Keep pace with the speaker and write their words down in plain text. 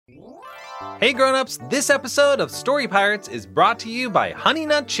Hey grown-ups, this episode of Story Pirates is brought to you by Honey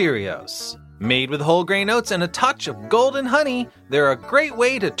Nut Cheerios. Made with whole grain oats and a touch of golden honey, they're a great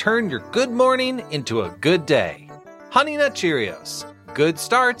way to turn your good morning into a good day. Honey Nut Cheerios. Good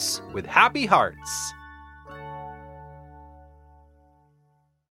starts with happy hearts.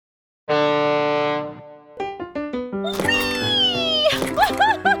 Oh,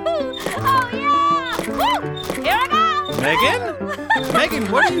 yeah! Woo! Here I go! Megan?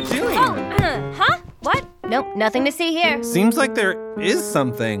 Megan, what are you doing? Huh? What? Nope, nothing to see here. Seems like there is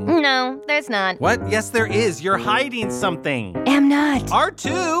something. No, there's not. What? Yes, there is. You're hiding something. Am not.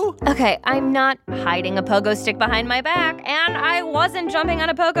 R2? Okay, I'm not hiding a pogo stick behind my back, and I wasn't jumping on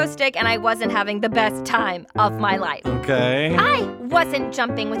a pogo stick, and I wasn't having the best time of my life. Okay. I wasn't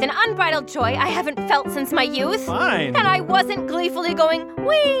jumping with an unbridled joy I haven't felt since my youth. Fine. And I wasn't gleefully going,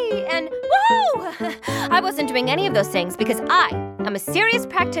 wee, and woohoo! I wasn't doing any of those things because I am a serious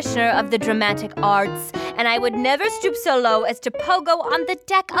practitioner of the dramatic arts, and I would never stoop so low as to pogo on the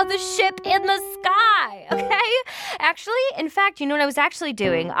deck of a ship in the sky, okay? Actually, in fact, you know what I was actually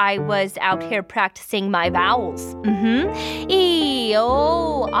doing? I was out here practicing my vowels. E,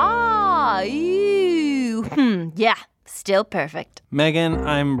 O, ah, ew. Yeah, still perfect. Megan,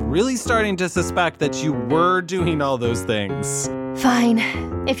 I'm really starting to suspect that you were doing all those things. Fine,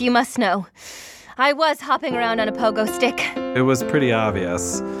 if you must know. I was hopping around on a pogo stick. It was pretty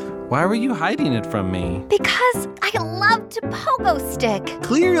obvious. Why were you hiding it from me? Because I love to pogo stick.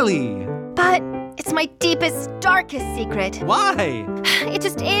 Clearly. But it's my deepest, darkest secret. Why? It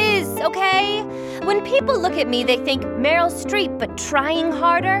just is, okay? When people look at me, they think Meryl Streep, but trying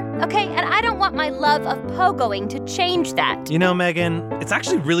harder, okay? And I don't want my love of pogoing to change that. You know, Megan, it's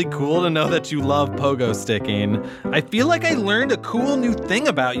actually really cool to know that you love pogo sticking. I feel like I learned a cool new thing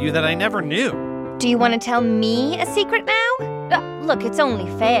about you that I never knew. Do you want to tell me a secret now? Look, it's only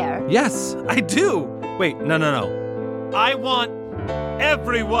fair. Yes, I do. Wait, no. I want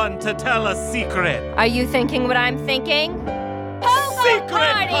everyone to tell a secret. Are you thinking what I'm thinking? Pogo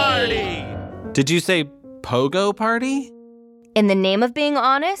Secret party! Did you say pogo party? In the name of being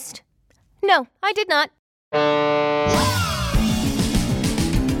honest? No, I did not.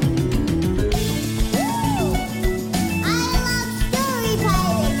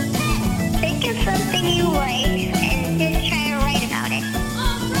 Something you like and just try to write about it.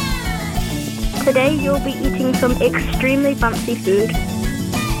 Today you'll be eating some extremely fancy food.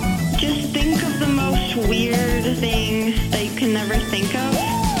 Just think of the most weird thing that you can never think of.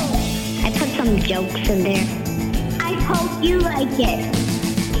 I put some jokes in there. I hope you like it.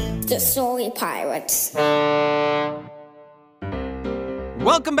 The Story Pirates.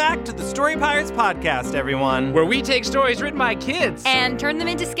 Welcome back to the Story Pirates podcast, everyone. Where we take stories written by kids and turn them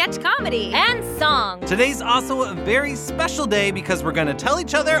into sketch comedy and song. Today's also a very special day because we're going to tell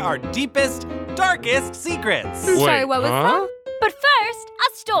each other our deepest, darkest secrets. Sorry, what was that? But first,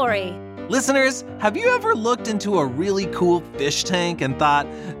 a story. Listeners, have you ever looked into a really cool fish tank and thought,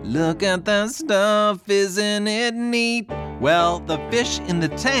 look at that stuff, isn't it neat? Well, the fish in the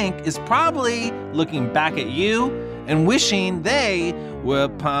tank is probably looking back at you and wishing they were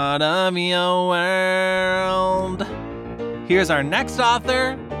part of your world. Here's our next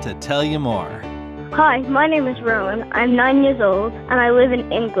author to tell you more. Hi, my name is Rowan. I'm 9 years old and I live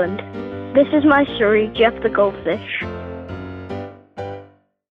in England. This is my story, Jeff the Goldfish.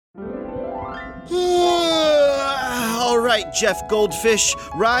 All right, Jeff Goldfish,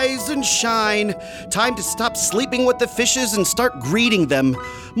 rise and shine. Time to stop sleeping with the fishes and start greeting them.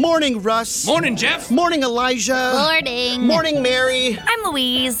 Morning, Russ. Morning, Jeff. Morning, Elijah. Morning. Morning, Mary. I'm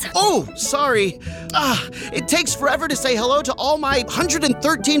Louise. Oh, sorry. It takes forever to say hello to all my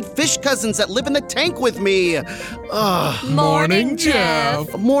 113 fish cousins that live in the tank with me. Morning,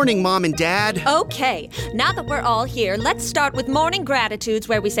 Jeff. Morning, Mom and Dad. Okay, now that we're all here, let's start with morning gratitudes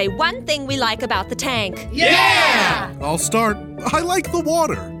where we say one thing we like about the tank. Yeah! I'll start. I like the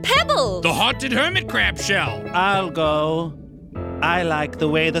water. Pebbles! The haunted hermit crab shell. I'll go. I like the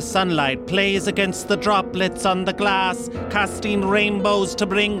way the sunlight plays against the droplets on the glass, casting rainbows to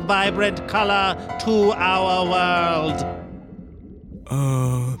bring vibrant color to our world.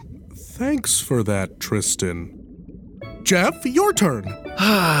 Thanks for that, Tristan. Jeff, your turn.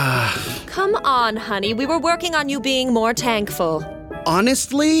 Come on, honey. We were working on you being more tankful.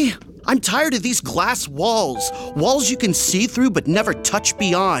 Honestly, I'm tired of these glass walls. Walls you can see through but never touch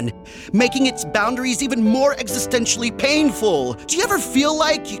beyond, making its boundaries even more existentially painful. Do you ever feel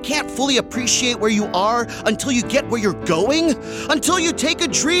like you can't fully appreciate where you are until you get where you're going? Until you take a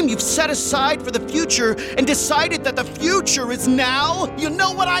dream you've set aside for the future and decided that the future is now? You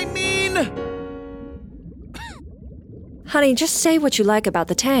know what I mean? Honey, just say what you like about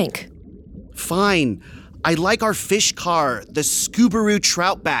the tank. Fine. I like our fish car, the Scoobaroo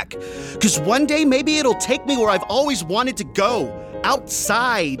Troutback. 'Cause one day maybe it'll take me where I've always wanted to go.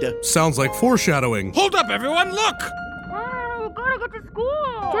 Outside. Sounds like foreshadowing. Hold up, everyone, look! We gotta get to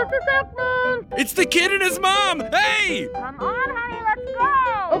school. Just a second. It's the kid and his mom! Hey! Come on, honey, let's go.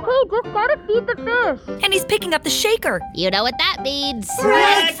 Okay, just gotta feed the fish. And he's picking up the shaker. You know what that means.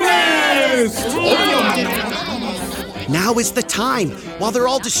 Breakfast! Now is the time. While they're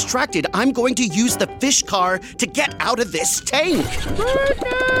all distracted, I'm going to use the fish car to get out of this tank.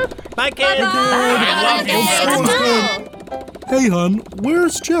 Bye, kid! Hey, hon,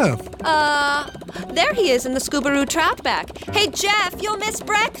 where's Jeff? There he is in the Scoobaroo Troutback. Hey, Jeff, you'll miss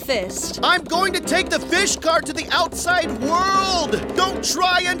breakfast. I'm going to take the fish car to the outside world. Don't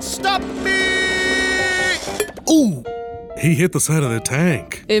try and stop me. Ooh, he hit the side of the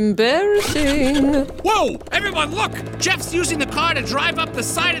tank. Embarrassing. Whoa! Everyone, look! Jeff's using the car to drive up the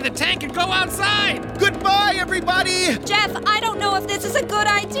side of the tank and go outside! Goodbye, everybody. Jeff, I don't know if this is a good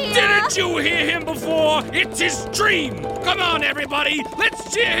idea. Didn't you hear him before? It's his dream! Come on, everybody!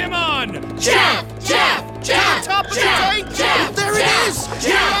 Let's cheer him on! Jeff! Top of the tank! There it is!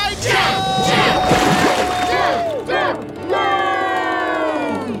 Here I go!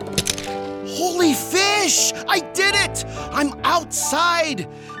 Holy fish! I did it! I'm outside!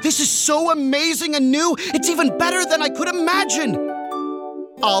 This is so amazing and new, it's even better than I could imagine!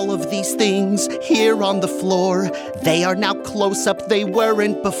 All of these things here on the floor, they are now close up, they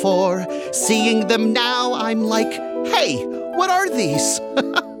weren't before. Seeing them now, I'm like, hey, what are these?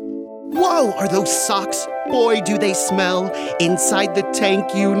 Whoa, are those socks? Boy, do they smell. Inside the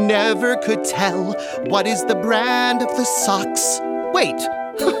tank, you never could tell. What is the brand of the socks? Wait,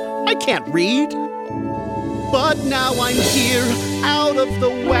 I can't read. But now I'm here, out of the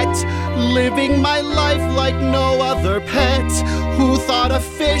wet, living my life like no other pet. Who thought a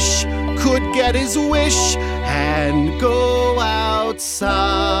fish could get his wish and go outside?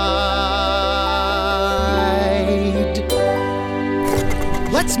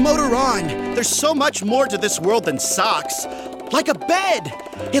 Let's motor on. There's so much more to this world than socks. Like a bed.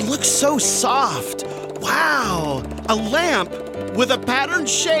 It looks so soft. Wow. A lamp with a patterned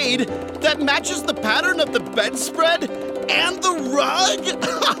shade that matches the pattern of the bedspread and the rug.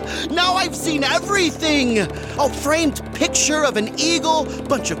 Now I've seen everything. A framed picture of an eagle,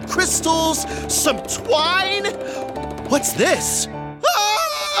 bunch of crystals, some twine. What's this?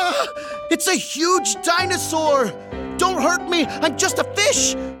 Ah! It's a huge dinosaur. Don't hurt me, I'm just a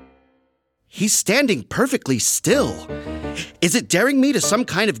fish. He's standing perfectly still. Is it daring me to some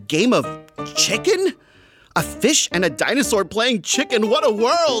kind of game of chicken? A fish and a dinosaur playing chicken, what a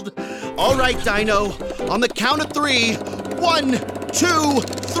world! All right, Dino, on the count of 3. 1, 2,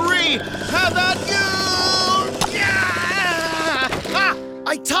 3, have at you! Yeah! Ah,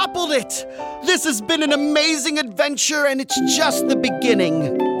 I toppled it! This has been an amazing adventure, and it's just the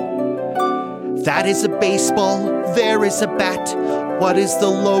beginning. That is a baseball, there is a bat. What is the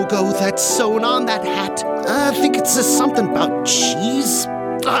logo that's sewn on that hat? I think it says something about cheese.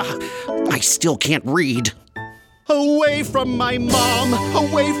 I still can't read. Away from my mom,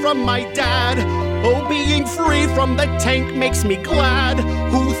 away from my dad. Oh, being free from the tank makes me glad.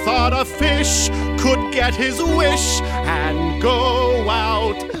 Who thought a fish could get his wish and go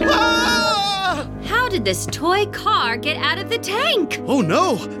out? Ah! How did this toy car get out of the tank? Oh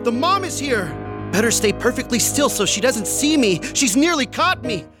no, the mom is here. Better stay perfectly still so she doesn't see me. She's nearly caught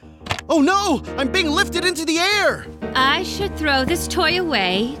me. Oh no, I'm being lifted into the air. I should throw this toy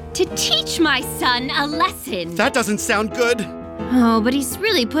away to teach my son a lesson. That doesn't sound good. Oh, but he's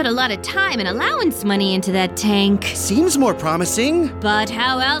really put a lot of time and allowance money into that tank. Seems more promising. But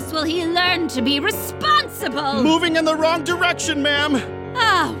how else will he learn to be responsible? Moving in the wrong direction, ma'am.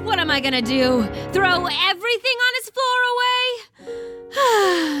 What am I gonna do? Throw everything on his floor away?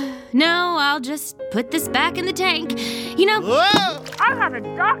 No, I'll just put this back in the tank. You know, Whoa! I have a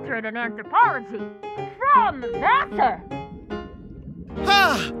doctorate in anthropology from NASA.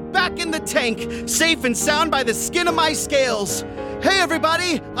 Back in the tank, safe and sound by the skin of my scales. Hey,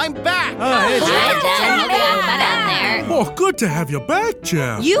 everybody, I'm back. Oh, good to have you back,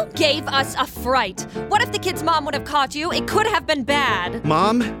 Jeff. You gave us a fright. What if the kid's mom would have caught you? It could have been bad.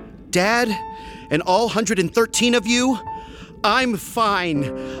 Mom, Dad, and all 113 of you, I'm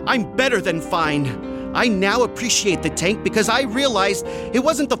fine. I'm better than fine. I now appreciate the tank because I realized it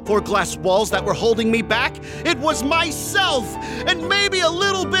wasn't the 4 glass walls that were holding me back. It was myself, and maybe a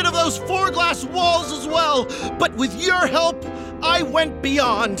little bit of those 4 glass walls as well. But with your help, I went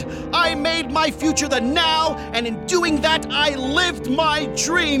beyond. I made my future the now, and in doing that, I lived my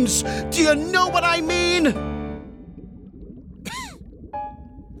dreams. Do you know what I mean?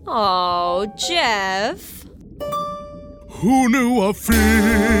 Oh, Jeff. Who knew a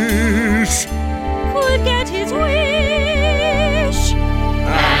fish Could get his wish.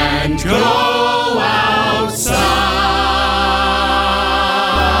 And go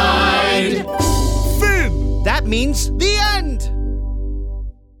outside. Finn? That means the end!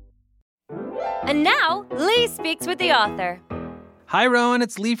 And now, Lee speaks with the author. Hi, Rowan.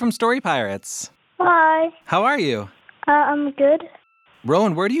 It's Lee from Story Pirates. Hi. How are you? I'm good.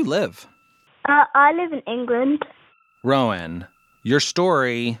 Rowan, where do you live? I live in England. Rowan, your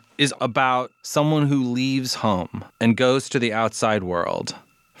story is about someone who leaves home and goes to the outside world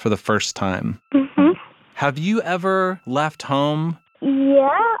for the first time. Mm-hmm. Have you ever left home?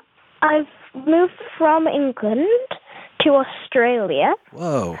 Yeah, I've moved from England to Australia,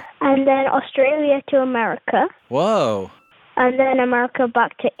 Whoa. and then Australia to America, Whoa. and then America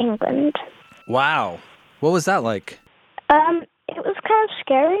back to England. Wow. What was that like? It was kind of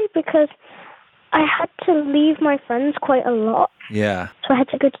scary because I had to leave my friends quite a lot, Yeah. so I had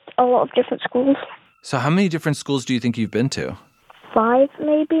to go to a lot of different schools. So how many different schools do you think you've been to? 5,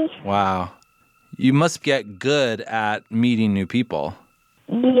 maybe. Wow. You must get good at meeting new people.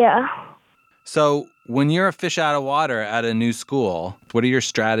 Yeah. So when you're a fish out of water at a new school, what are your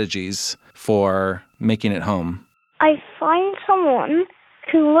strategies for making it home? I find someone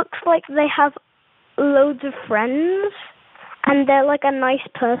who looks like they have loads of friends and they're like a nice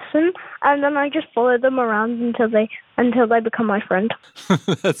person, and then I just follow them around until they become my friend.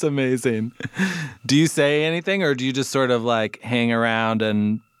 That's amazing. Do you say anything, or do you just sort of like hang around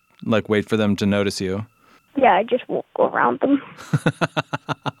and like wait for them to notice you? Yeah, I just walk around them.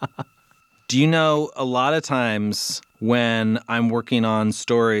 Do you know, a lot of times when I'm working on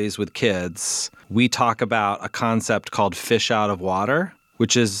stories with kids, we talk about a concept called fish out of water,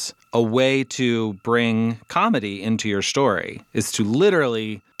 which is a way to bring comedy into your story, is to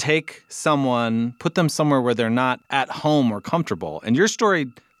literally take someone, put them somewhere where they're not at home or comfortable. And your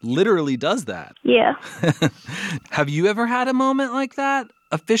story literally does that. Yeah. Have you ever had a moment like that?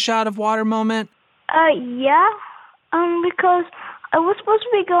 A fish out of water moment? Yeah. Because I was supposed to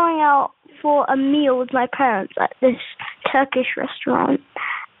be going out for a meal with my parents at this Turkish restaurant.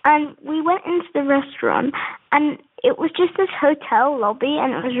 And we went into the restaurant, and it was just this hotel lobby,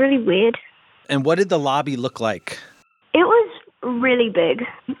 and it was really weird. And what did the lobby look like? It was really big.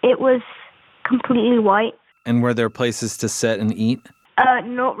 It was completely white. And were there places to sit and eat?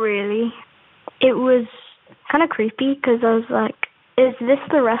 Not really. It was kind of creepy because I was like, is this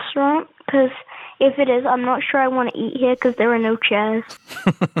the restaurant? Because if it is, I'm not sure I want to eat here because there are no chairs.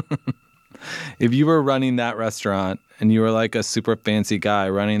 If you were running that restaurant and you were like a super fancy guy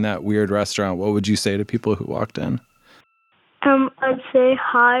running that weird restaurant, what would you say to people who walked in? I'd say,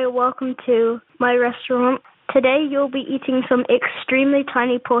 hi, welcome to my restaurant. Today you'll be eating some extremely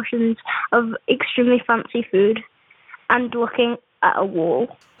tiny portions of extremely fancy food and looking at a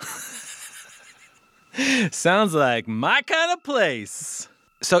wall. Sounds like my kind of place.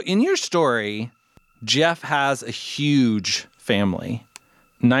 So in your story, Jeff has a huge family.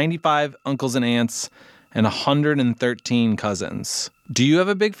 95 uncles and aunts, and 113 cousins. Do you have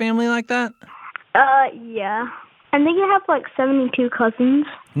a big family like that? Yeah. I think I have like 72 cousins.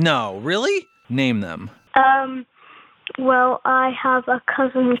 No, really? Name them. Well, I have a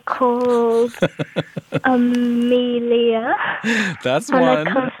cousin called Amelia. That's and one. And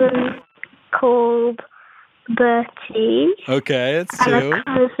a cousin called Bertie. Okay, it's and two. And a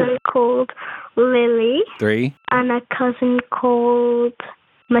cousin called Lily. 3. And a cousin called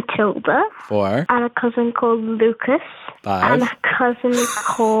Matilda. 4. And a cousin called Lucas. 5. And a cousin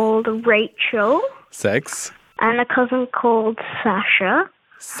called Rachel. 6. And a cousin called Sasha.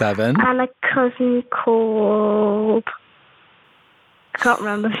 7. And a cousin called... I can't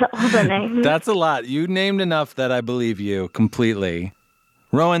remember all the names. That's a lot. You named enough that I believe you completely.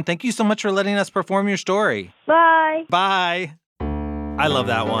 Rowan, thank you so much for letting us perform your story. Bye. Bye. I love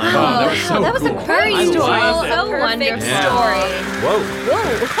that one. Oh, that was so That was cool. a great I story. loved it. So wonderful. Yeah. Whoa.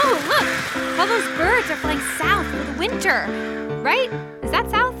 Whoa, oh, look. All those birds are flying south with winter. Right? Is that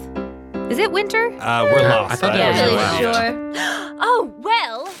south? Is it winter? We're lost. I thought Yeah, that was really south. sure. Oh,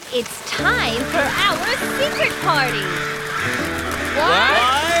 well, it's time for our secret party. What?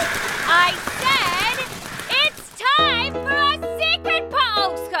 I said it's time for a secret party.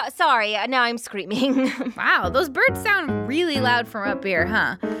 Oh, sorry. Now I'm screaming. Wow, those birds sound really loud from up here,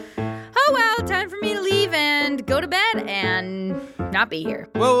 huh? Oh, well, time for me to leave and go to bed and not be here.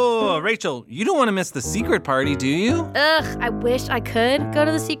 Whoa, Rachel, you don't want to miss the secret party, do you? Ugh, I wish I could go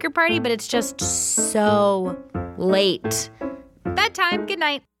to the secret party, but it's just so late. Bedtime, good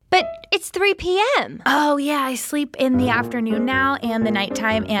night. But it's 3 p.m. Oh, yeah, I sleep in the afternoon now and the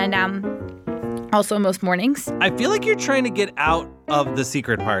nighttime and also most mornings. I feel like you're trying to get out of the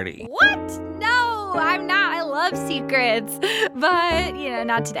secret party. What? No, I'm not. I love secrets. But,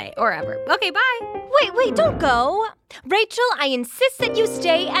 not today or ever. Okay, bye. Wait, don't go. Rachel, I insist that you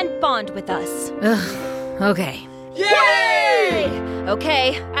stay and bond with us. Ugh, okay. Yay!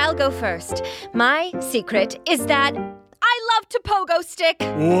 Okay, I'll go first. My secret is that I love to pogo stick.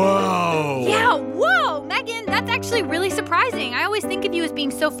 Whoa! Yeah, whoa! Megan, that's actually really surprising. I always think of you as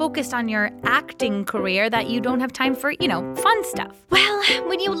being so focused on your acting career that you don't have time for, fun stuff. Well,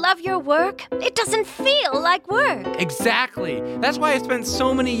 when you love your work, it doesn't feel like work. Exactly. That's why I spent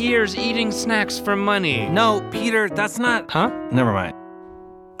so many years eating snacks for money. No, Peter, that's not... Huh? Never mind.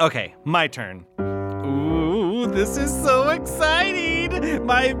 Okay, my turn. Ooh, this is so exciting!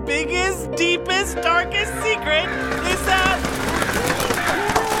 My biggest, deepest, darkest secret is that...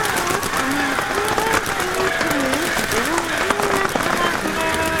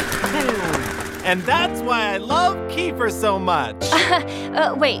 And that's why I love Kiefer so much.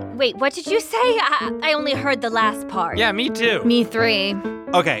 Wait, what did you say? I only heard the last part. Yeah, me too. Me 3.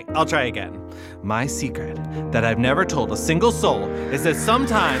 Okay, I'll try again. My secret that I've never told a single soul is that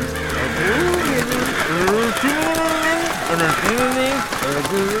sometimes...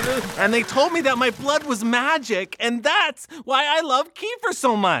 And they told me that my blood was magic, and that's why I love Kiefer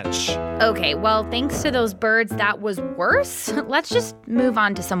so much. Okay, well, thanks to those birds, that was worse. Let's just move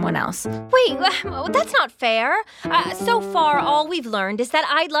on to someone else. Wait, that's not fair. So far, all we've learned is that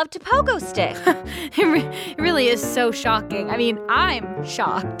I love to pogo stick. It really is so shocking. I mean, I'm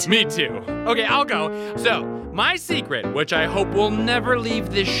shocked. Me too. Okay, I'll go. So, my secret, which I hope will never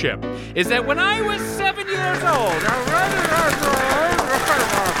leave this ship, is that when I was 7 years old,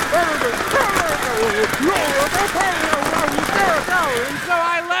 so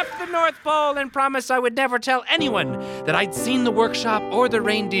I left the North Pole and promised I would never tell anyone that I'd seen the workshop or the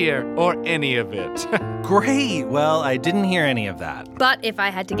reindeer or any of it. Great. Well, I didn't hear any of that. But if I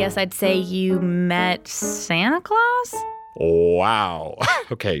had to guess, I'd say you met Santa Claus? Wow.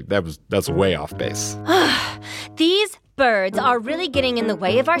 Okay, that's way off base. These birds are really getting in the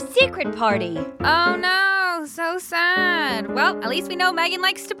way of our secret party. Oh no, so sad. Well, at least we know Megan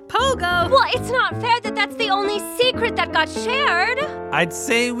likes to pogo. Well, it's not fair that that's the only secret that got shared. I'd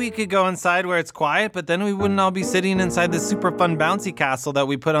say we could go inside where it's quiet, but then we wouldn't all be sitting inside the super fun bouncy castle that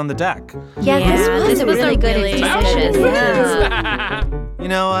we put on the deck. Yeah, this was a really good decision. Yeah. You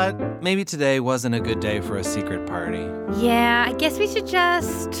know what? Maybe today wasn't a good day for a secret party. Yeah, I guess we should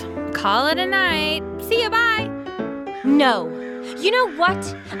just call it a night. See ya, bye. No. You know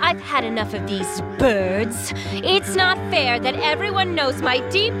what? I've had enough of these birds. It's not fair that everyone knows my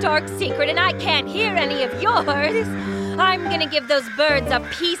deep, dark secret and I can't hear any of yours. I'm gonna give those birds a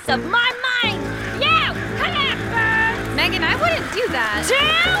piece of my mind. You! Come back, birds! Megan, I wouldn't do that. Too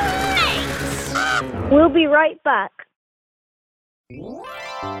late! We'll be right back.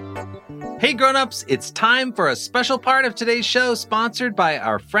 Hey grown-ups, it's time for a special part of today's show sponsored by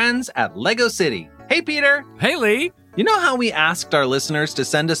our friends at Lego City. Hey Peter! Hey Lee! You know how we asked our listeners to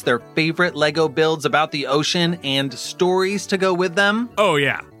send us their favorite Lego builds about the ocean and stories to go with them? Oh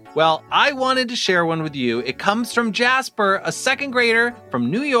yeah. Well, I wanted to share one with you. It comes from Jasper, a second grader from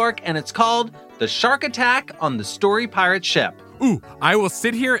New York, and it's called The Shark Attack on the Story Pirate Ship. Ooh, I will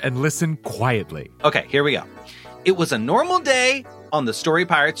sit here and listen quietly. Okay, here we go. It was a normal day on the Story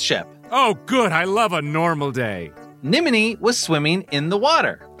Pirates ship. Oh, good. I love a normal day. Nimini was swimming in the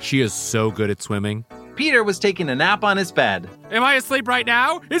water. She is so good at swimming. Peter was taking a nap on his bed. Am I asleep right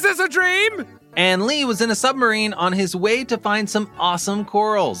now? Is this a dream? And Lee was in a submarine on his way to find some awesome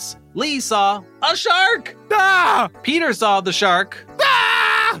corals. Lee saw a shark. Ah! Peter saw the shark.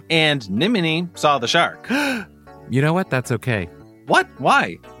 Ah! And Nimini saw the shark. You know what? That's okay. What?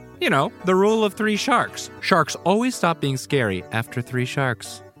 Why? You know, the rule of 3 sharks. Sharks always stop being scary after 3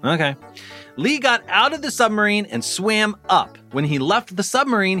 sharks. Okay. Lee got out of the submarine and swam up. When he left the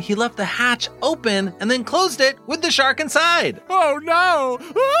submarine, he left the hatch open and then closed it with the shark inside. Oh no!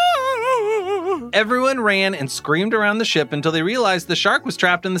 Ah! Everyone ran and screamed around the ship until they realized the shark was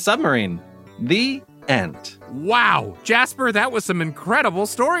trapped in the submarine. The end. Wow, Jasper, that was some incredible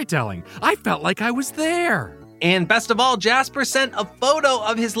storytelling. I felt like I was there. And best of all, Jasper sent a photo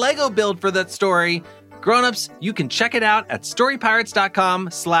of his Lego build for that story. Grown-ups, you can check it out at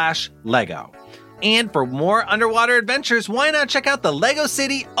storypirates.com/Lego. And for more underwater adventures, why not check out the Lego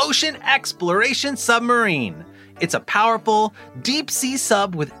City Ocean Exploration Submarine? It's a powerful, deep-sea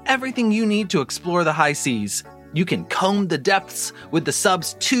sub with everything you need to explore the high seas. You can comb the depths with the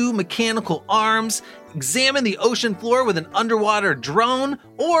sub's 2 mechanical arms, examine the ocean floor with an underwater drone,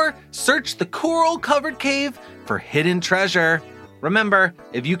 or search the coral-covered cave for hidden treasure. Remember,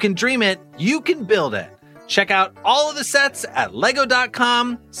 if you can dream it, you can build it. Check out all of the sets at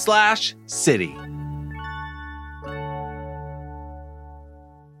lego.com/city.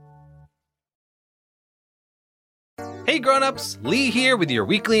 Hey grown-ups, Lee here with your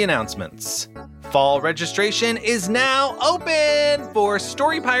weekly announcements. Fall registration is now open for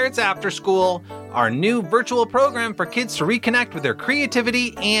Story Pirates After School, our new virtual program for kids to reconnect with their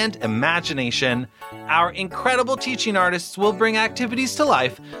creativity and imagination. Our incredible teaching artists will bring activities to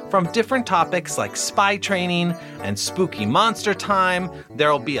life from different topics like spy training and spooky monster time.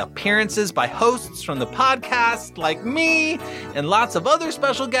 There will be appearances by hosts from the podcast like me and lots of other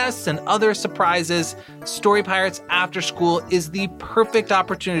special guests and other surprises. Story Pirates After School is the perfect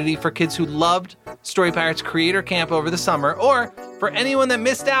opportunity for kids who loved Story Pirates Creator Camp over the summer, or for anyone that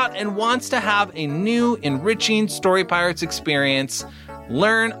missed out and wants to have a new, enriching Story Pirates experience.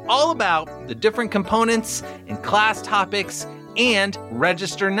 Learn all about the different components and class topics and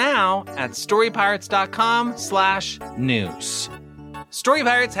register now at storypirates.com/news. Story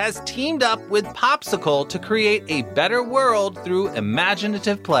Pirates has teamed up with Popsicle to create a better world through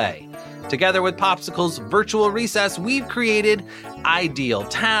imaginative play. Together with Popsicle's virtual recess, we've created ideal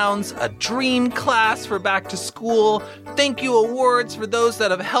towns, a dream class for back to school, thank you awards for those that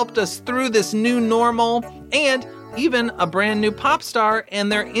have helped us through this new normal, and even a brand new pop star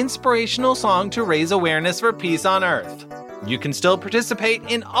and their inspirational song to raise awareness for peace on Earth. You can still participate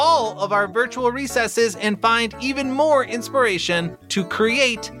in all of our virtual recesses and find even more inspiration to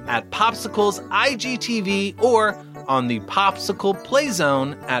create at Popsicle's IGTV or on the Popsicle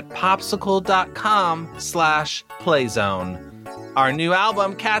Playzone at popsicle.com/playzone. Our new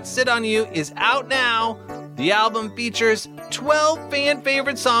album, Cats Sit On You, is out now. The album features 12 fan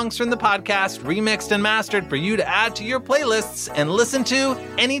favorite songs from the podcast, remixed and mastered for you to add to your playlists and listen to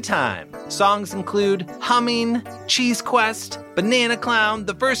anytime. Songs include Humming, Cheese Quest, Banana Clown,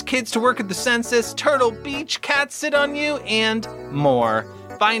 The First Kids to Work at the Census, Turtle Beach, Cats Sit On You, and more.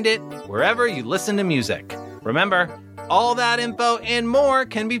 Find it wherever you listen to music. Remember, all that info and more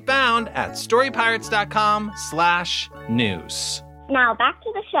can be found at storypirates.com/news. Now back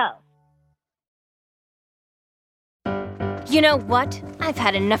to the show. You know what? I've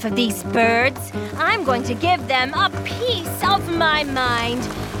had enough of these birds. I'm going to give them a piece of my mind.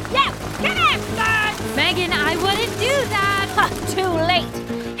 Yeah, get out, birds! Megan, I wouldn't do that. Ha, too late.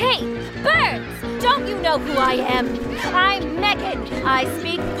 Hey, birds, don't you know who I am? I'm Megan. I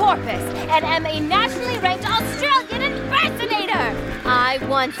speak porpoise and am a nationally ranked Australian impersonator. I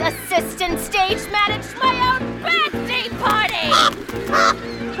once assistant stage managed my own birthday party.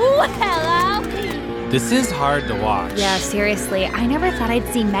 Well, hello. This is hard to watch. Yeah, seriously. I never thought I'd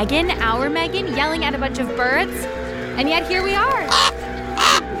see Megan, our Megan, yelling at a bunch of birds. And yet here we are.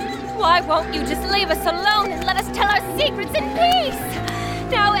 Why won't you just leave us alone and let us tell our secrets in peace?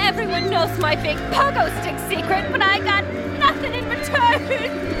 Now everyone knows my big pogo stick secret, but I got nothing in return.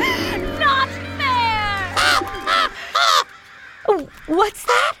 Not fair! Oh, what's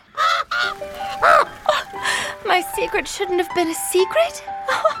that? My secret shouldn't have been a secret.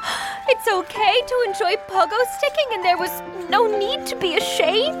 It's okay to enjoy pogo sticking and there was no need to be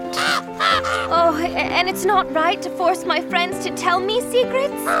ashamed. Oh, and it's not right to force my friends to tell me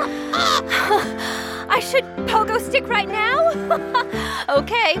secrets. I should pogo stick right now?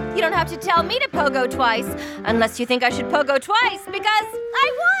 Okay, you don't have to tell me to pogo twice, unless you think I should pogo twice, because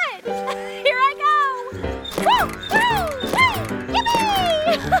I won! Here I go! Woo! Woo! Woo!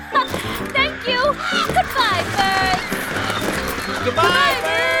 Yippee! Thank you! Goodbye, birds! Goodbye,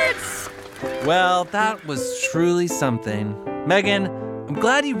 birds! Well, that was truly something. Megan, I'm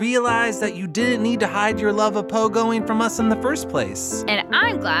glad you realized that you didn't need to hide your love of pogoing from us in the first place. And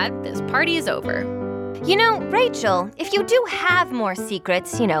I'm glad this party is over. You know, Rachel, if you do have more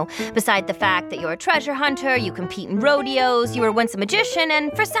secrets, beside the fact that you're a treasure hunter, you compete in rodeos, you were once a magician,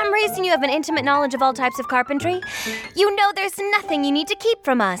 and for some reason you have an intimate knowledge of all types of carpentry, there's nothing you need to keep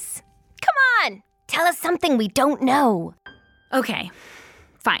from us. Come on, tell us something we don't know. Okay,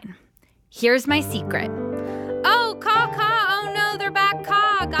 fine. Here's my secret. Oh, caw. Oh no, they're back,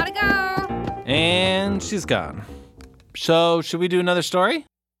 caw. Gotta go. And she's gone. So, should we do another story?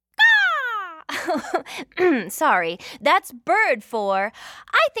 Sorry, that's bird for.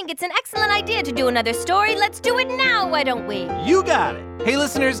 I think it's an excellent idea to do another story. Let's do it now, why don't we? You got it. Hey,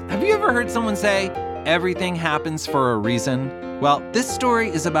 listeners, have you ever heard someone say, everything happens for a reason? Well, this story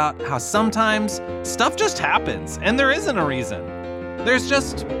is about how sometimes stuff just happens and there isn't a reason. There's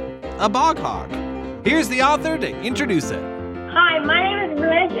just a Boghog. Here's the author to introduce it. Hi, my name is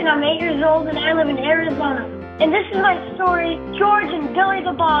Rich, and I'm 8 years old, and I live in Arizona. And this is my story, George and Billy the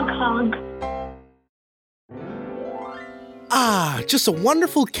Boghog. Ah, just a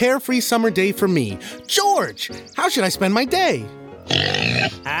wonderful, carefree summer day for me. George, how should I spend my day?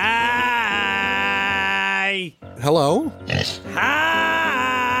 Hi! Hello? Hi!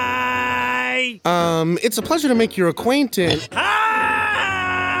 It's a pleasure to make your acquaintance. Hi!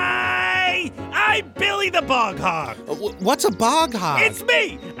 I'm Billy the Boghog. What's a boghog? It's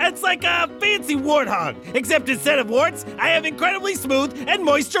me! It's like a fancy warthog, except instead of warts, I have incredibly smooth and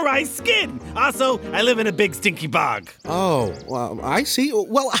moisturized skin. Also, I live in a big stinky bog. Oh, well, I see.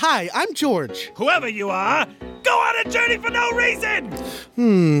 Well, hi, I'm George. Whoever you are, go on a journey for no reason!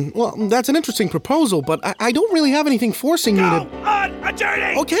 Well, that's an interesting proposal, but I don't really have anything forcing me to... Go on a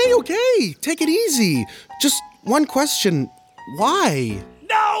journey! Okay, take it easy. Just one question. Why?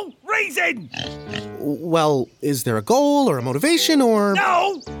 No reason! Well, is there a goal or a motivation or...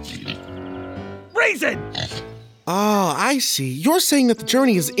 No reason! Ah, I see. You're saying that the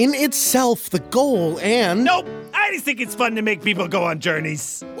journey is in itself the goal and... Nope! I just think it's fun to make people go on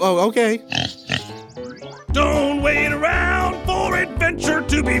journeys. Oh, okay. Don't wait around for adventure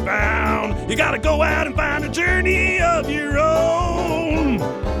to be found. You gotta go out and find a journey of your own.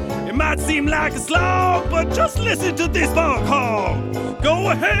 It might seem like a slog, but just listen to this Boghog. Go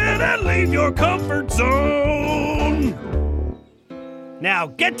ahead and leave your comfort zone. Now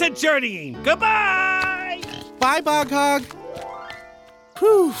get to journeying. Goodbye! Bye, Boghog.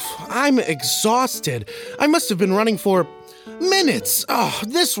 Whew, I'm exhausted. I must have been running for minutes. Oh,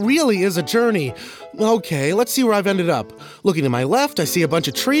 this really is a journey. Okay, let's see where I've ended up. Looking to my left, I see a bunch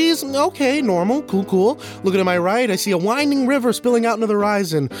of trees. Okay, normal, cool. Looking to my right, I see a winding river spilling out into the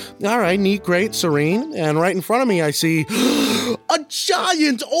horizon. All right, neat, great, serene. And right in front of me, I see a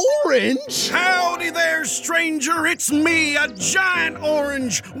giant orange. Howdy there, stranger. It's me, a giant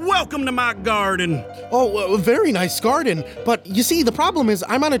orange. Welcome to my garden. Oh, a very nice garden. But you see, the problem is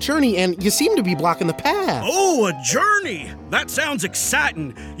I'm on a journey and you seem to be blocking the path. Oh, a journey. That sounds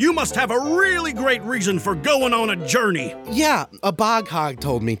exciting. You must have a really great reason for going on a journey. Yeah, a boghog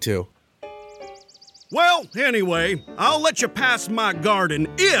told me to. Well, anyway, I'll let you pass my garden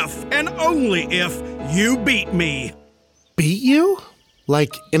if and only if you beat me. Beat you?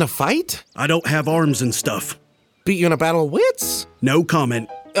 Like in a fight? I don't have arms and stuff. Beat you in a battle of wits? No comment.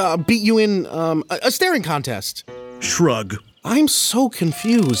 Beat you in a staring contest? Shrug. I'm so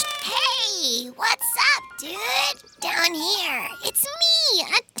confused. Hey, what's up, dude? Down here, it's me, a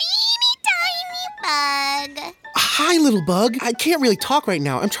teeny tiny bug. Hi, little bug. I can't really talk right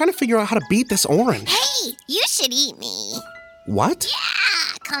now. I'm trying to figure out how to beat this orange. Hey, you should eat me. What?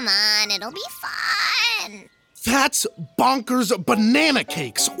 Yeah, come on, it'll be fun. That's bonkers banana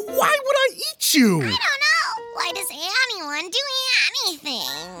cakes. Why would I eat you? I don't know. Why does anyone do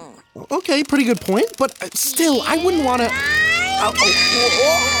anything? Okay, pretty good point, but still, I wouldn't want to...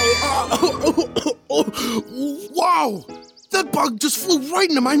 Wow! That bug just flew right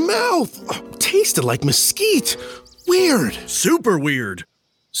into my mouth. Tasted like mesquite. Weird. Super weird.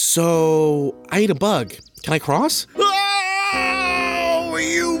 So, I ate a bug. Can I cross? Oh,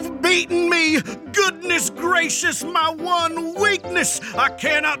 you've beaten me. Goodness gracious, my one weakness. I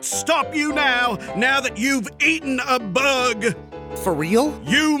cannot stop you now that you've eaten a bug. For real?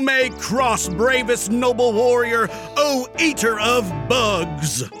 You may cross, bravest noble warrior, O eater of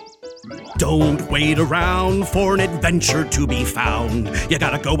bugs. Don't wait around for an adventure to be found. You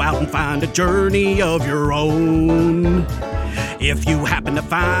gotta go out and find a journey of your own. If you happen to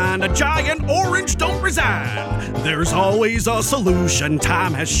find a giant orange, don't resign. There's always a solution,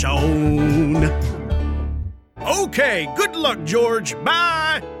 time has shown. Okay, good luck, George.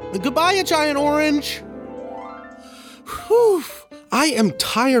 Bye. Goodbye, a giant orange. Whew. I am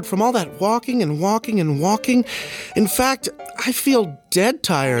tired from all that walking. In fact, I feel dead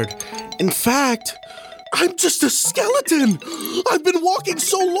tired. In fact, I'm just a skeleton. I've been walking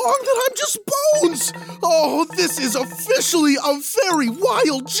so long that I'm just bones. Oh, this is officially a very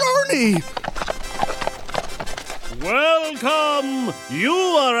wild journey. Welcome! You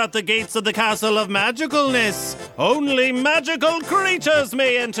are at the gates of the Castle of Magicalness. Only magical creatures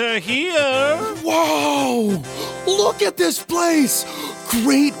may enter here. Whoa! Look at this place!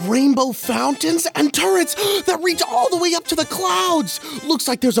 Great rainbow fountains and turrets that reach all the way up to the clouds. Looks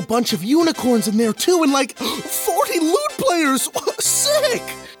like there's a bunch of unicorns in there too and like 40 lute players. Sick!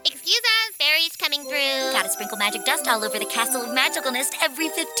 Excuse us, fairies coming through. Gotta sprinkle magic dust all over the Castle of Magicalness every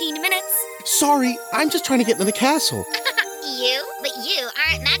 15 minutes. Sorry, I'm just trying to get into the castle. You? But you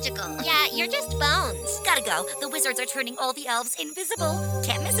aren't magical. Yeah, you're just bones. Gotta go. The wizards are turning all the elves invisible.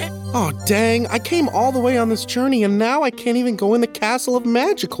 Can't miss it. Oh, dang. I came all the way on this journey, and now I can't even go in the castle of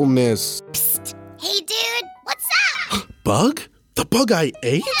magicalness. Psst. Hey, dude, what's up? Bug? The bug I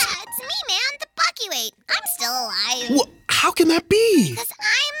ate? Yeah, it's me, man. The bug you ate. I'm still alive. How can that be? Because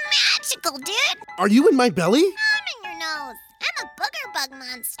I'm magical, dude. Are you in my belly? I'm in your nose. I'm a booger bug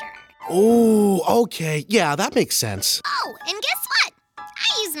monster. Oh, okay. Yeah, that makes sense. Oh, and guess what?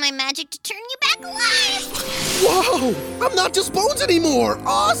 I use my magic to turn you back alive. Whoa! I'm not just bones anymore!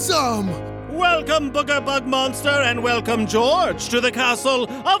 Awesome! Welcome, Booger Bug Monster, and welcome, George, to the Castle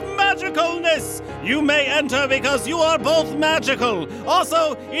of Magicalness. You may enter because you are both magical.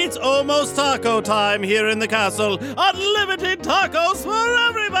 Also, it's almost taco time here in the castle. Unlimited tacos for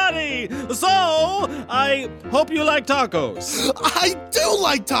everybody. So, I hope you like tacos. I do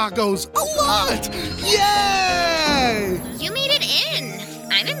like tacos a lot! Yay! You made it in.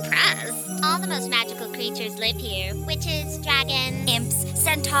 I'm impressed. All the most magical creatures live here. Witches, dragons, imps,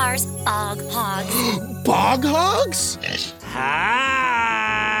 centaurs, boghogs. Boghogs?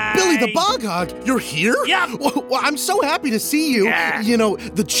 Hi! Billy the Boghog, you're here? Yeah. Well, I'm so happy to see you. Yeah. You know,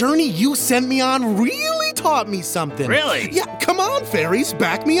 the journey you sent me on really taught me something. Really? Yeah, come on, fairies,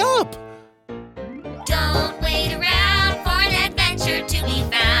 back me up. Don't wait around for an adventure to be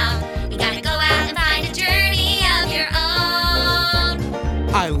found. You gotta go out and find a journey of your own.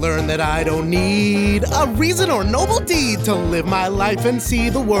 I learned that I don't need a reason or noble deed to live my life and see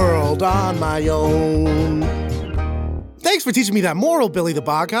the world on my own. Thanks for teaching me that moral, Billy the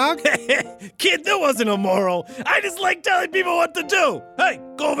Boghog. Kid, there wasn't a moral. I just like telling people what to do. Hey,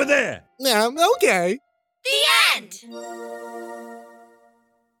 go over there. Yeah, okay. The end!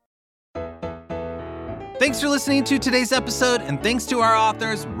 Thanks for listening to today's episode, and thanks to our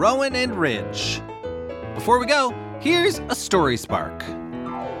authors, Rowan and Ridge. Before we go, here's a story spark.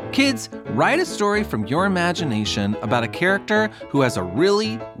 Kids, write a story from your imagination about a character who has a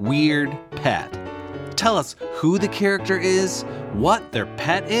really weird pet. Tell us who the character is, what their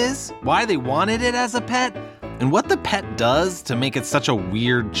pet is, why they wanted it as a pet, and what the pet does to make it such a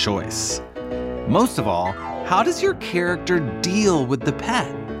weird choice. Most of all, how does your character deal with the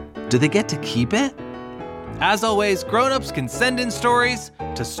pet? Do they get to keep it? As always, grown-ups can send in stories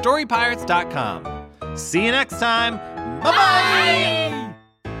to storypirates.com. See you next time. Bye-bye!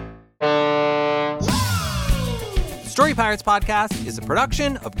 Story Pirates Podcast is a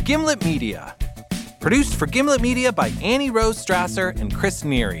production of Gimlet Media. Produced for Gimlet Media by Annie Rose Strasser and Chris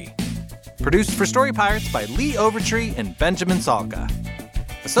Neary. Produced for Story Pirates by Lee Overtree and Benjamin Salka.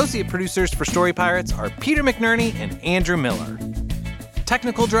 Associate producers for Story Pirates are Peter McNerney and Andrew Miller.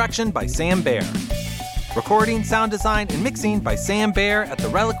 Technical direction by Sam Baer. Recording, sound design, and mixing by Sam Baer at the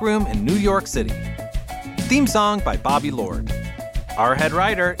Relic Room in New York City. Theme song by Bobby Lord. Our head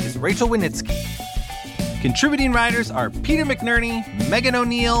writer is Rachel Winitsky. Contributing writers are Peter McNerney, Megan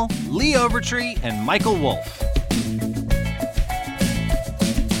O'Neill, Lee Overtree, and Michael Wolf.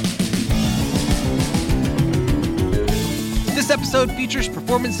 This episode features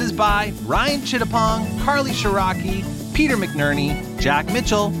performances by Ryan Chittapong, Carly Shiraki, Peter McNerney, Jack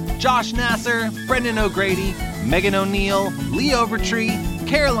Mitchell, Josh Nasser, Brendan O'Grady, Megan O'Neill, Lee Overtree,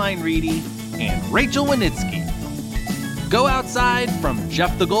 Caroline Reedy, and Rachel Winitsky. Go Outside from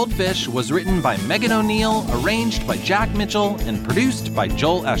Jeff the Goldfish was written by Megan O'Neill, arranged by Jack Mitchell, and produced by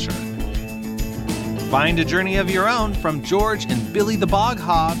Joel Escher. Find a Journey of Your Own from George and Billy the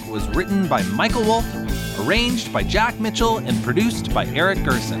Boghog was written by Michael Wolf, arranged by Jack Mitchell, and produced by Eric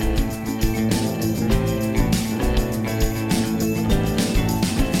Gerson.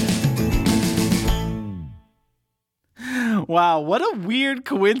 Wow, what a weird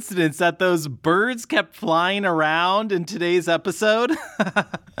coincidence that those birds kept flying around in today's episode.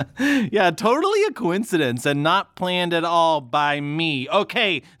 Yeah, totally a coincidence and not planned at all by me.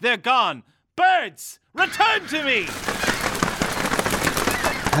 Okay, they're gone. Birds, return to me!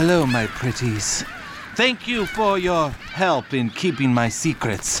 Hello, my pretties. Thank you for your help in keeping my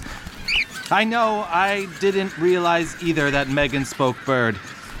secrets. I know I didn't realize either that Megan spoke bird.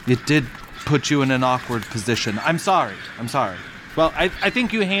 It did put you in an awkward position. I'm sorry. Well, I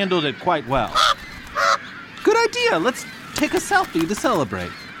think you handled it quite well. Good idea. Let's take a selfie to celebrate.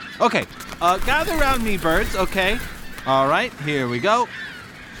 Okay, gather around me, birds, okay? All right, here we go.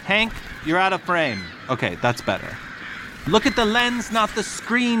 Hank, you're out of frame. Okay, that's better. Look at the lens, not the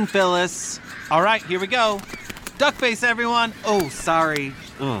screen, Phyllis. All right, here we go. Duck face, everyone. Oh, sorry.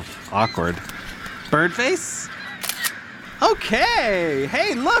 Ugh, awkward. Bird face? Okay.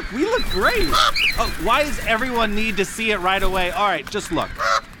 Hey, look, we look great. Oh, why does everyone need to see it right away? All right, just look.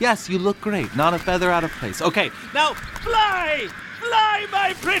 Yes, you look great. Not a feather out of place. Okay, now fly! Fly,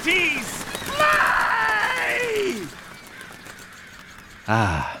 my pretties! Fly!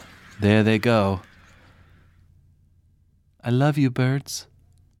 Ah, There they go. I love you, birds.